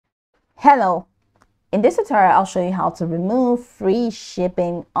Hello, in this tutorial I'll show you how to remove free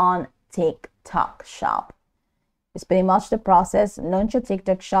shipping on TikTok shop. It's pretty much the process. Launch your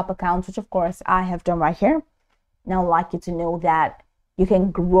TikTok shop account, which of course I have done right here. Now I'd like you to know that you can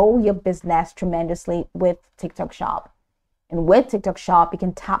grow your business tremendously with TikTok shop. And with TikTok shop, you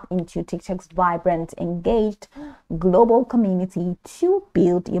can tap into TikTok's vibrant, engaged global community to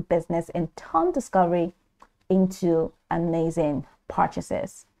build your business and turn discovery into amazing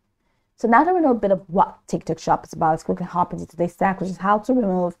purchases. So now that we know a bit of what TikTok shop is about, let's quickly hop into today's stack, which is how to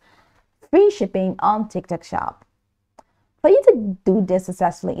remove free shipping on TikTok shop. For you to do this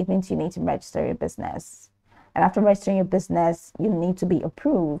successfully, it means you need to register your business. And after registering your business, you need to be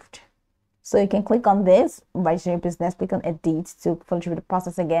approved. So you can click on this, register your business, click on edit to follow through the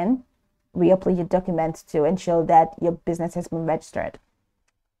process again, re-upload your documents to ensure that your business has been registered.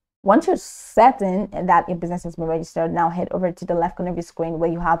 Once you're certain that your business has been registered, now head over to the left corner of your screen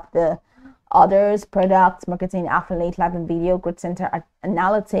where you have the others, products, marketing, affiliate, live and video, growth center,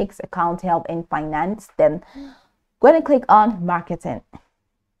 analytics, account help, and finance. Then go ahead and click on marketing.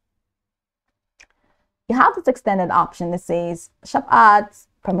 You have this extended option that says shop ads,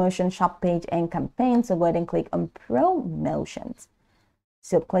 promotion, shop page, and campaign. So go ahead and click on promotions.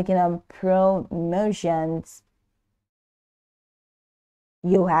 So clicking on promotions,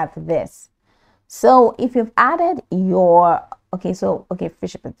 you have this. So if you've added your free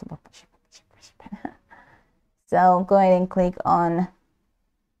shipping. So go ahead and click on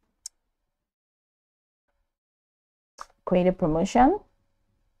create a promotion.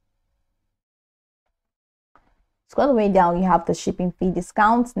 Scroll the way down, you have the shipping fee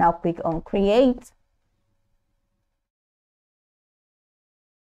discounts. Now click on create.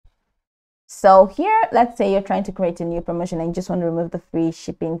 So here, let's say you're trying to create a new promotion and you just want to remove the free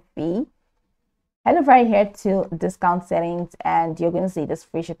shipping fee. Head over right here to discount settings and you're going to see this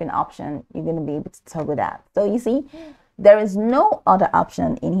free shipping option. You're going to be able to toggle that. So you see, there is no other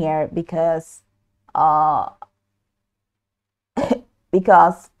option in here because my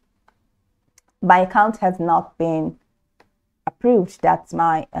account has not been approved. That's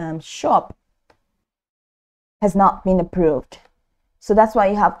my shop has not been approved. So that's why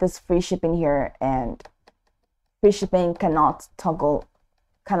you have this free shipping here, and free shipping cannot toggle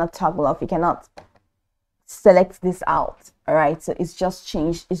off. You cannot select this out. All right, so it's just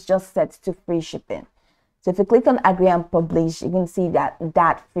changed. It's just set to free shipping. So if you click on agree and publish, you can see that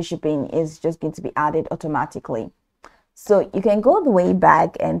that free shipping is just going to be added automatically. So you can go the way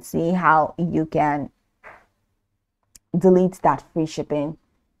back and see how you can delete that free shipping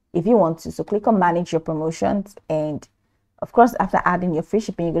if you want to. So click on manage your promotions, and of course, after adding your free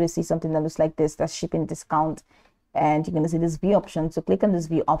shipping, you're going to see something that looks like this. That's shipping discount, and you're going to see this view option. So click on this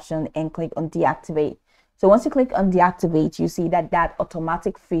view option and click on deactivate. So once you click on deactivate, you see that that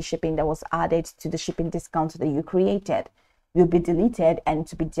automatic free shipping that was added to the shipping discount that you created will be deleted and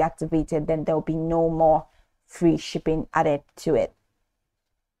to be deactivated. Then there will be no more free shipping added to it.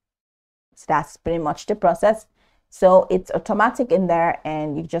 So that's pretty much the process. So it's automatic in there,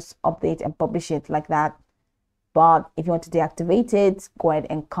 and you just update and publish it like that. But if you want to deactivate it, go ahead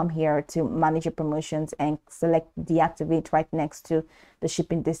and come here to manage your promotions and select deactivate right next to the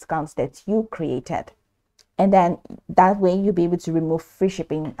shipping discounts that you created. And then that way you'll be able to remove free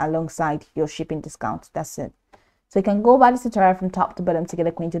shipping alongside your shipping discount. That's it. So you can go by this tutorial from top to bottom to get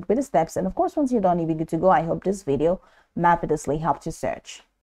acquainted with the steps. And of course, once you're done, you'll be good to go. I hope this video marvelously helped you search.